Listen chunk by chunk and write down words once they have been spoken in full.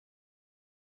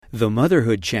The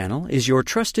Motherhood Channel is your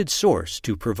trusted source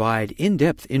to provide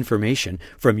in-depth information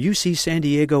from UC San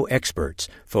Diego experts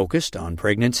focused on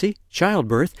pregnancy,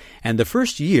 childbirth, and the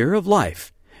first year of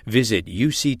life. Visit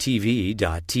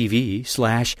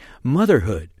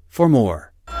uctv.tv/motherhood for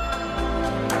more.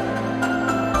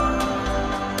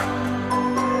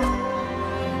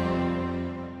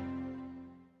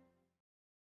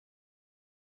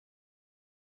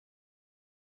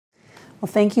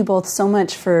 Well, thank you both so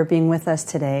much for being with us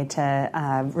today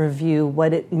to review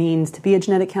what it means to be a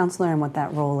genetic counselor and what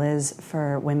that role is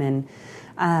for women.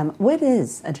 What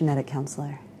is a genetic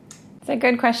counselor? It's a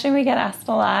good question. We get asked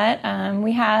a lot.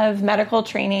 We have medical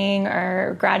training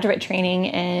or graduate training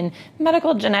in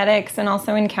medical genetics and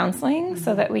also in counseling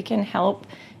so that we can help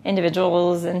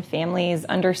individuals and families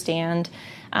understand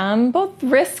both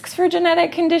risks for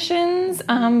genetic conditions,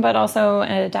 but also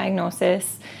a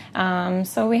diagnosis.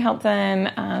 So we help them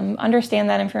understand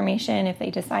that information. If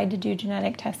they decide to do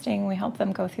genetic testing, we help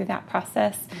them go through that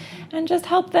process and just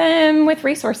help them with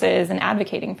resources and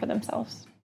advocating for themselves.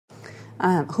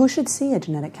 Who should see a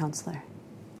genetic counselor?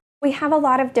 We have a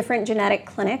lot of different genetic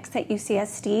clinics at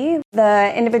UCSD.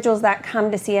 The individuals that come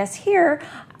to see us here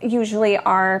usually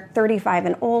are 35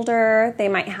 and older. They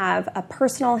might have a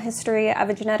personal history of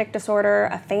a genetic disorder,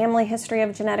 a family history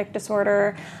of genetic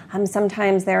disorder.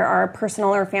 Sometimes there are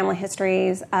personal or family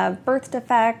histories of birth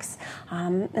defects.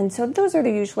 And so those are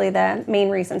usually the main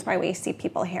reasons why we see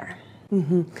people here.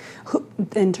 Mm-hmm.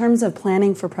 In terms of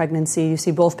planning for pregnancy, you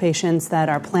see both patients that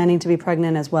are planning to be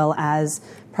pregnant as well as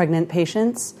pregnant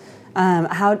patients.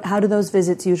 How do those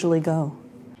visits usually go?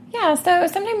 Yeah, so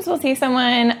sometimes we'll see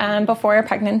someone before a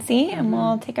pregnancy and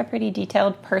we'll take a pretty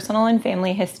detailed personal and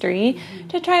family history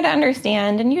to try to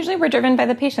understand, and usually we're driven by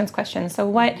the patient's questions. So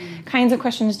what kinds of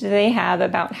questions do they have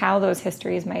about how those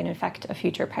histories might affect a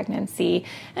future pregnancy?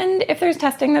 And if there's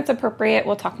testing that's appropriate,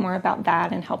 we'll talk more about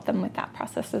that and help them with that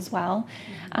process as well.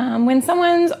 When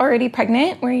someone's already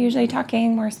pregnant, we're usually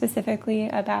talking more specifically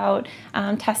about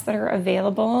tests that are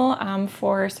available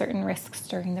for certain risks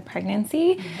during the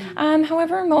pregnancy.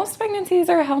 However, most pregnancies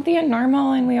are healthy and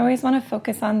normal, and we always want to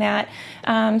focus on that.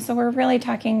 So we're really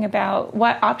talking about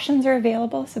what options are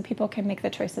available so people can make the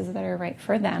choices that are right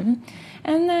for them.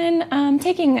 And then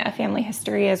taking a family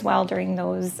history as well during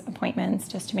those appointments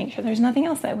just to make sure there's nothing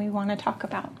else that we want to talk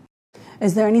about.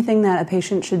 Is there anything that a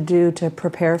patient should do to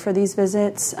prepare for these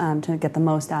visits to get the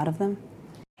most out of them?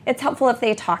 It's helpful if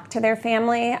they talk to their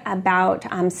family about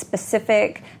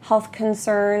specific health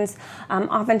concerns.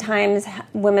 Oftentimes,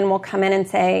 women will come in and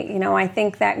say, I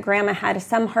think that grandma had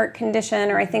some heart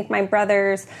condition, or I think my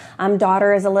brother's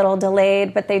daughter is a little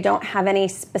delayed, but they don't have any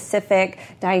specific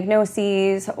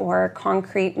diagnoses or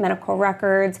concrete medical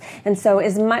records. And so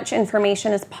as much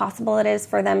information as possible it is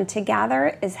for them to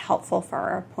gather is helpful for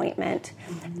our appointment.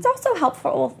 It's also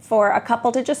helpful for a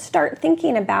couple to just start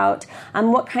thinking about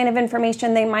what kind of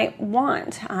information they might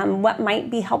want, what might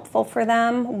be helpful for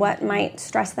them, what might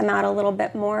stress them out a little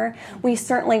bit more. We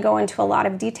certainly go into a lot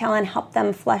of detail and help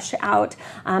them flesh out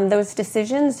those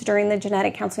decisions during the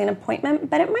genetic counseling appointment,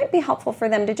 but it might be helpful for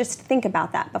them to just think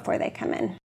about that before they come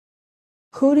in.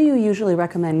 Who do you usually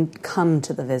recommend come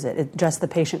to the visit? Just the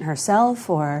patient herself,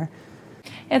 or?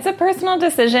 It's a personal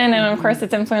decision, and of course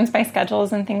it's influenced by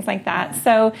schedules and things like that.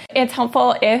 So it's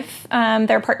helpful if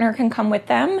their partner can come with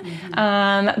them,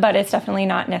 but it's definitely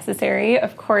not necessary.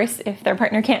 Of course, if their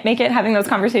partner can't make it, having those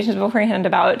conversations beforehand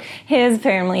about his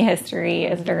family history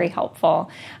is very helpful.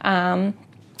 But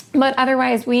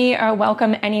otherwise, we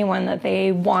welcome anyone that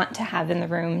they want to have in the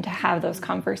room to have those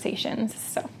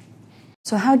conversations.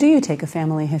 So how do you take a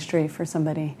family history for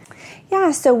somebody?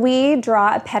 Yeah, so we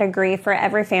draw a pedigree for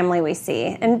every family we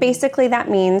see. And basically that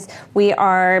means we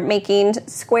are making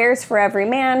squares for every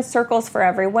man, circles for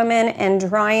every woman, and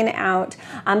drawing out,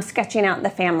 sketching out the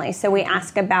family. So we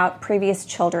ask about previous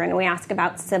children, we ask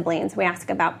about siblings, we ask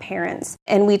about parents.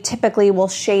 And we typically will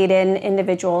shade in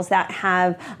individuals that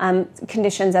have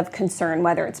conditions of concern,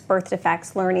 whether it's birth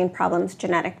defects, learning problems,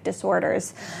 genetic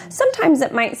disorders. Sometimes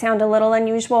it might sound a little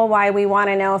unusual why we want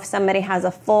to know if somebody has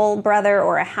a full brother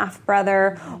or a half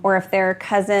brother, or if their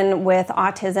cousin with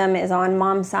autism is on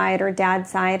mom's side or dad's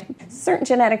side. Certain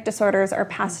genetic disorders are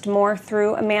passed more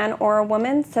through a man or a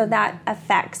woman, so that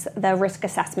affects the risk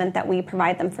assessment that we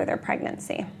provide them for their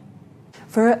pregnancy.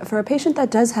 For a patient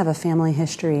that does have a family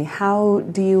history, how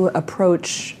do you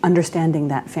approach understanding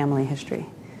that family history?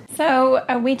 So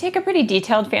we take a pretty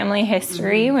detailed family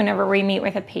history whenever we meet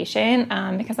with a patient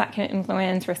because that can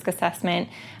influence risk assessment.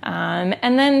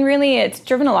 And then really it's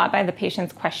driven a lot by the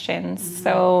patient's questions.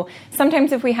 So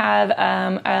sometimes if we have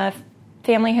a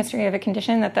family history of a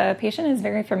condition that the patient is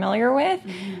very familiar with,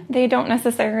 they don't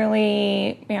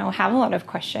necessarily, have a lot of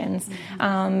questions.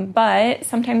 But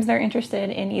sometimes they're interested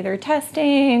in either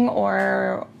testing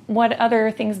or what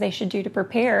other things they should do to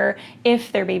prepare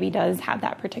if their baby does have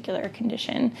that particular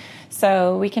condition.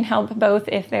 So we can help both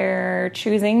if they're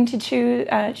choosing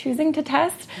to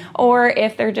test, or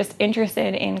if they're just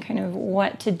interested in kind of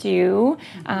what to do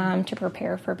to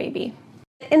prepare for baby.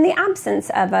 In the absence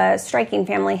of a striking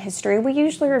family history, we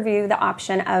usually review the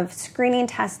option of screening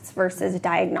tests versus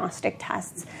diagnostic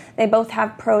tests. They both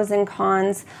have pros and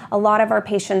cons. A lot of our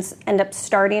patients end up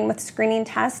starting with screening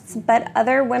tests, but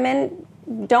other women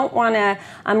don't want to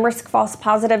risk false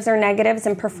positives or negatives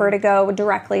and prefer to go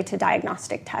directly to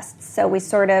diagnostic tests. So we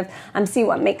sort of see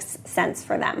what makes sense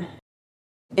for them.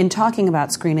 In talking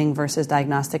about screening versus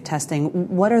diagnostic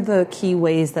testing, what are the key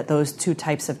ways that those two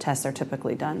types of tests are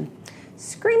typically done?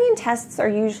 Screening tests are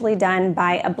usually done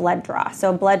by a blood draw.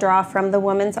 So a blood draw from the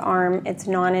woman's arm. It's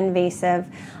non-invasive,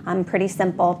 pretty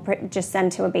simple, just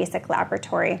send to a basic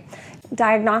laboratory.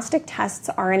 Diagnostic tests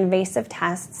are invasive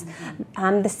tests.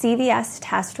 The CVS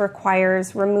test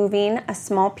requires removing a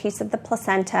small piece of the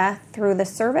placenta through the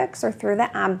cervix or through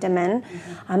the abdomen.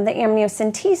 The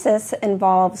amniocentesis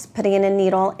involves putting in a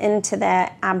needle into the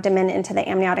abdomen, into the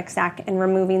amniotic sac, and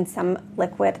removing some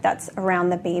liquid that's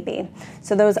around the baby.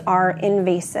 So those are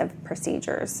invasive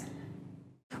procedures.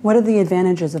 What are the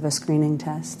advantages of a screening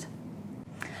test?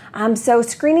 So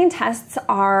screening tests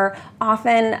are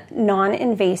often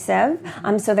non-invasive,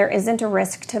 so there isn't a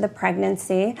risk to the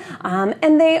pregnancy,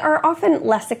 and they are often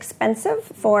less expensive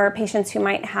for patients who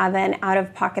might have an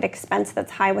out-of-pocket expense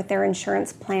that's high with their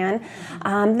insurance plan.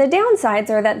 The downsides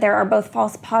are that there are both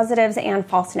false positives and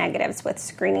false negatives with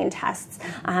screening tests.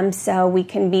 So we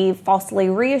can be falsely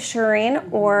reassuring,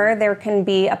 or there can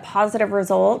be a positive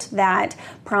result that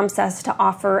prompts us to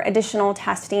offer additional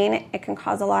testing. It can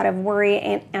cause a lot of worry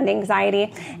and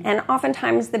anxiety, and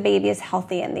oftentimes the baby is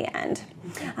healthy in the end.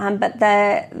 But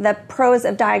the pros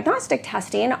of diagnostic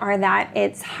testing are that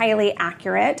it's highly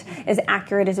accurate, as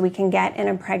accurate as we can get in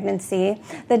a pregnancy.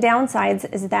 The downsides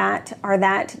are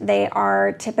that they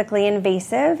are typically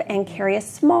invasive and carry a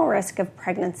small risk of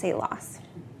pregnancy loss.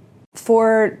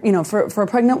 For a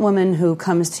pregnant woman who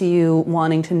comes to you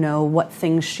wanting to know what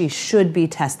things she should be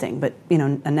testing, but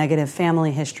a negative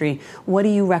family history, what do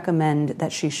you recommend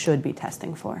that she should be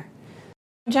testing for?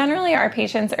 Generally, our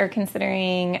patients are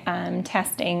considering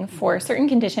testing for certain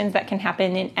conditions that can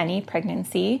happen in any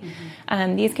pregnancy.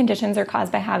 These conditions are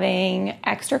caused by having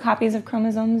extra copies of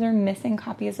chromosomes or missing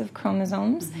copies of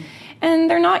chromosomes. And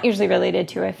they're not usually related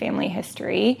to a family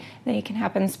history. They can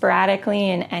happen sporadically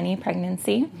in any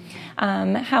pregnancy.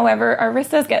 However, our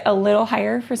risk does get a little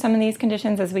higher for some of these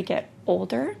conditions as we get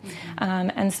older.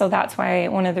 And so that's why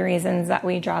one of the reasons that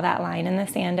we draw that line in the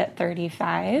sand at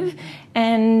 35.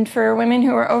 And for women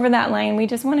who are over that line, we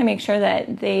just want to make sure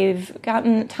that they've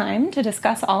gotten time to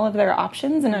discuss all of their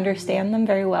options and understand them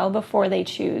very well before they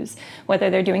choose whether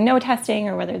they're doing no testing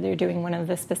or whether they're doing one of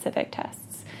the specific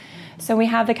tests. So we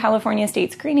have the California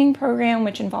State Screening Program,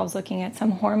 which involves looking at some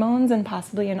hormones and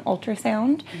possibly an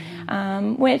ultrasound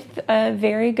with a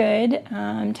very good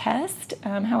test.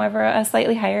 However, a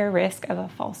slightly higher risk of a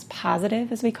false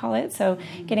positive, as we call it. So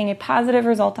getting a positive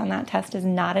result on that test is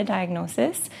not a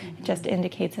diagnosis. It just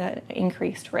indicates an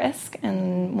increased risk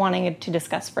and wanting to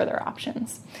discuss further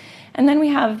options. And then we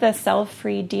have the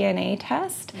cell-free DNA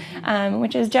test,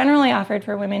 which is generally offered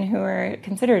for women who are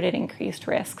considered at increased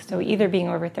risk, so either being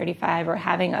over 35 or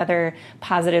having other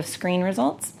positive screen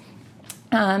results.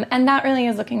 And that really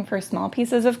is looking for small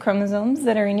pieces of chromosomes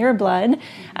that are in your blood,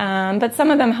 but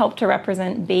some of them help to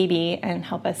represent baby and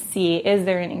help us see, is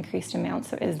there an increased amount,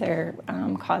 so is there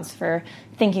cause for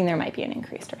thinking there might be an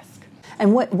increased risk.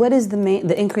 And what is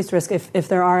the increased risk if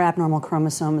there are abnormal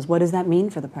chromosomes? What does that mean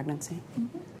for the pregnancy?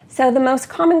 So the most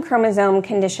common chromosome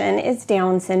condition is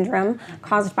Down syndrome,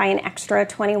 caused by an extra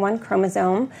 21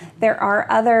 chromosome. There are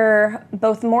other,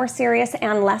 both more serious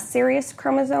and less serious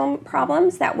chromosome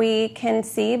problems that we can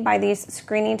see by these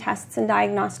screening tests and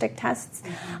diagnostic tests.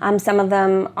 Some of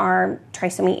them are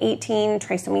trisomy 18,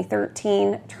 trisomy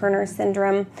 13, Turner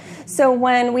syndrome. So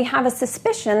when we have a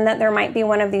suspicion that there might be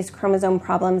one of these chromosome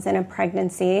problems in a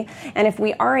pregnancy, and if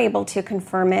we are able to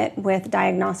confirm it with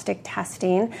diagnostic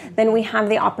testing, then we have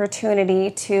the opportunity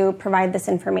opportunity to provide this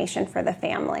information for the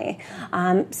family.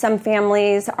 Some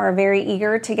families are very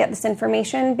eager to get this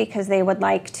information because they would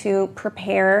like to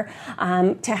prepare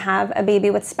to have a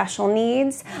baby with special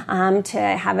needs, to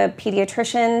have a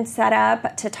pediatrician set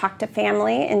up to talk to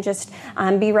family and just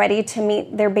be ready to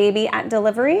meet their baby at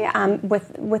delivery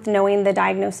with knowing the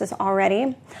diagnosis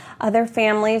already. Other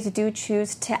families do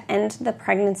choose to end the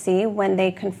pregnancy when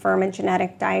they confirm a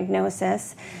genetic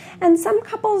diagnosis. And some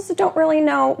couples don't really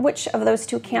know which of those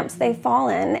two camps they fall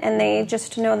in, and they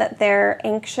just know that they're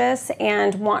anxious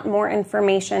and want more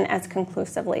information as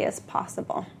conclusively as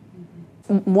possible.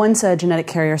 Once a genetic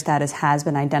carrier status has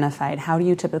been identified, how do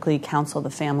you typically counsel the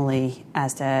family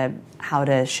as to how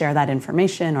to share that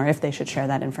information, or if they should share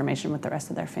that information with the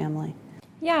rest of their family?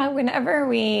 Yeah, whenever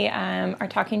we are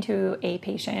talking to a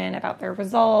patient about their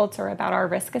results or about our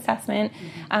risk assessment,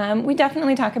 we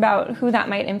definitely talk about who that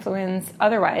might influence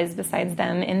otherwise besides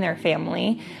them in their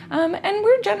family. And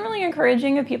we're generally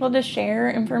encouraging of people to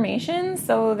share information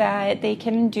so that they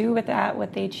can do with that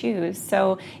what they choose.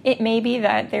 So it may be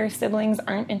that their siblings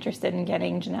aren't interested in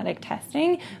getting genetic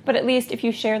testing, but at least if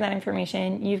you share that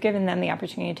information, you've given them the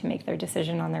opportunity to make their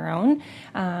decision on their own.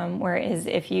 Whereas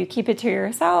if you keep it to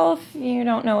yourself,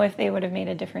 you don't know if they would have made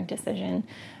a different decision.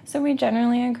 So we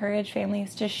generally encourage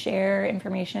families to share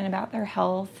information about their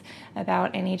health,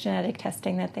 about any genetic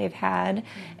testing that they've had.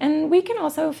 And we can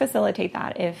also facilitate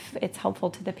that if it's helpful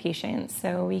to the patient.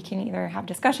 So we can either have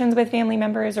discussions with family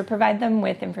members or provide them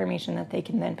with information that they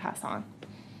can then pass on.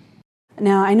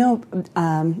 Now, I know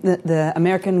the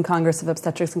American Congress of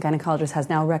Obstetrics and Gynecologists has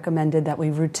now recommended that we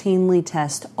routinely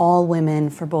test all women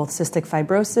for both cystic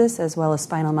fibrosis as well as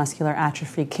spinal muscular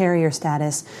atrophy carrier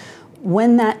status.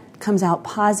 When that comes out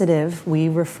positive, we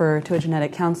refer to a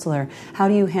genetic counselor. How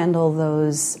do you handle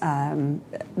those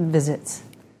visits?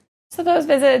 So those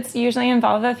visits usually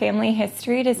involve a family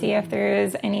history to see if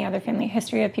there's any other family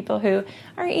history of people who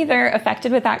are either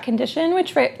affected with that condition,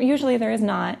 which usually there is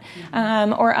not,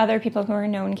 or other people who are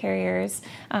known carriers,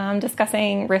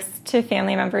 discussing risks to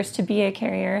family members to be a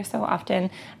carrier. So often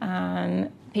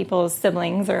people's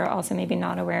siblings are also maybe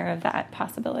not aware of that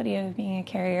possibility of being a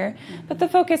carrier. But the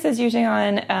focus is usually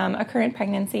on a current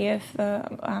pregnancy if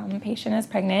the patient is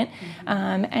pregnant.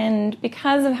 And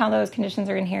because of how those conditions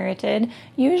are inherited,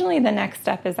 usually the next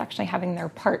step is actually having their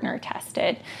partner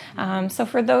tested. So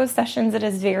for those sessions, it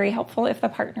is very helpful if the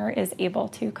partner is able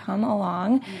to come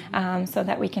along so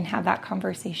that we can have that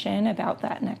conversation about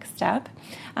that next step.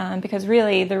 Because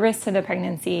really the risk to the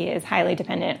pregnancy is highly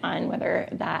dependent on whether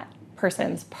that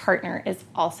person's partner is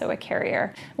also a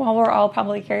carrier. While we're all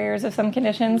probably carriers of some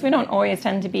conditions, we don't always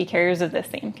tend to be carriers of the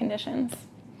same conditions.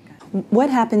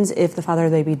 What happens if the father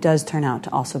of the baby does turn out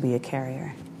to also be a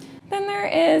carrier? Then there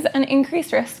is an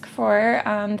increased risk for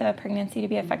the pregnancy to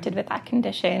be affected with that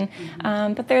condition.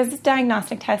 But there's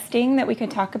diagnostic testing that we could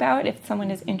talk about if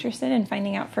someone is interested in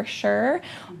finding out for sure,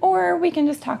 or we can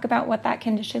just talk about what that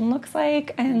condition looks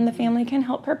like and the family can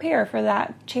help prepare for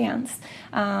that chance.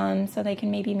 So they can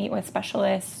maybe meet with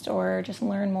specialists or just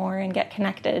learn more and get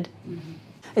connected.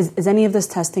 Is any of this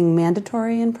testing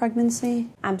mandatory in pregnancy?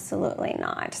 Absolutely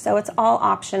not. So it's all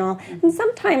optional. And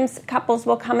sometimes couples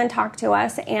will come and talk to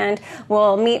us and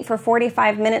we'll meet for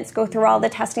 45 minutes, go through all the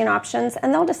testing options,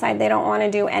 and they'll decide they don't want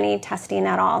to do any testing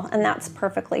at all. And that's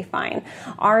perfectly fine.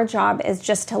 Our job is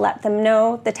just to let them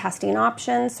know the testing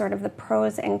options, sort of the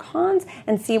pros and cons,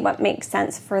 and see what makes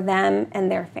sense for them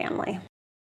and their family.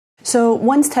 So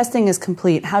once testing is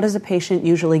complete, how does a patient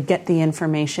usually get the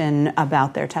information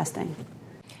about their testing?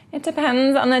 It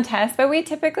depends on the test, but we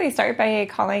typically start by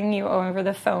calling you over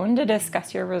the phone to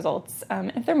discuss your results.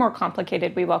 If they're more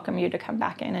complicated, we welcome you to come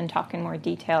back in and talk in more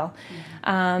detail.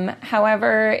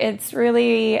 However, it's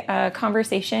really a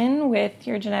conversation with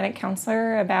your genetic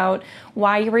counselor about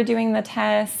why you were doing the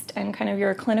test and kind of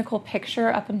your clinical picture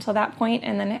up until that point,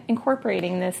 and then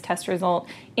incorporating this test result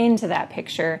into that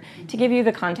picture to give you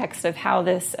the context of how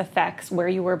this affects where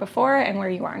you were before and where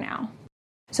you are now.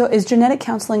 So is genetic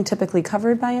counseling typically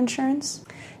covered by insurance?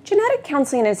 Genetic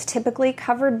counseling is typically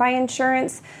covered by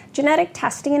insurance. Genetic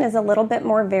testing is a little bit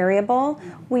more variable.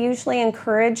 We usually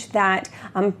encourage that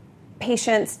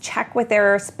patients check with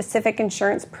their specific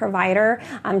insurance provider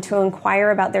to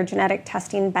inquire about their genetic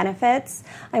testing benefits.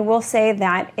 I will say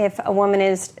that if a woman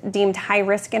is deemed high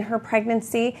risk in her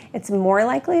pregnancy, it's more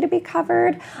likely to be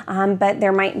covered, but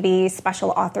there might be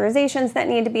special authorizations that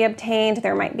need to be obtained.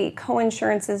 There might be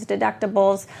co-insurances,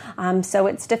 deductibles, so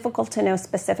it's difficult to know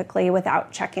specifically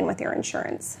without checking with your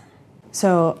insurance.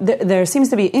 So there seems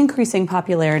to be increasing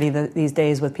popularity these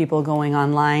days with people going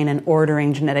online and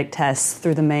ordering genetic tests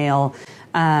through the mail.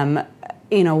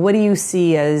 what do you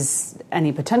see as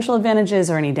any potential advantages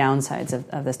or any downsides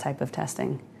of this type of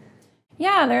testing?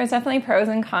 Yeah, there's definitely pros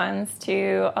and cons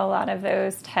to a lot of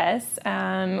those tests.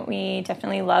 We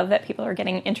definitely love that people are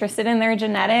getting interested in their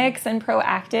genetics and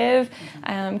proactive.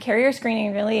 Carrier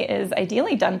screening really is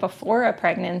ideally done before a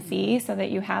pregnancy so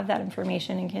that you have that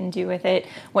information and can do with it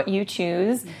what you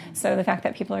choose. So the fact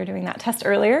that people are doing that test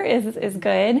earlier is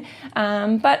good.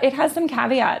 But it has some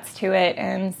caveats to it.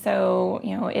 And so,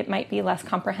 it might be less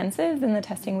comprehensive than the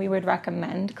testing we would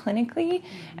recommend clinically.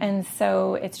 And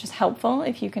so it's just helpful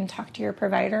if you can talk to your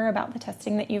provider about the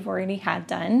testing that you've already had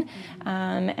done.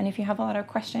 And if you have a lot of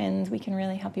questions, we can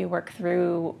really help you work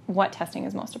through what testing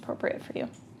is most appropriate for you.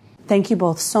 Thank you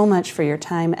both so much for your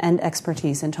time and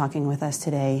expertise in talking with us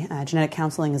today. Genetic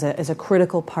counseling is a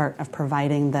critical part of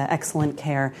providing the excellent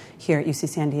care here at UC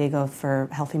San Diego for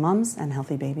healthy moms and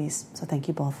healthy babies. So thank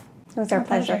you both. It was our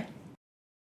pleasure.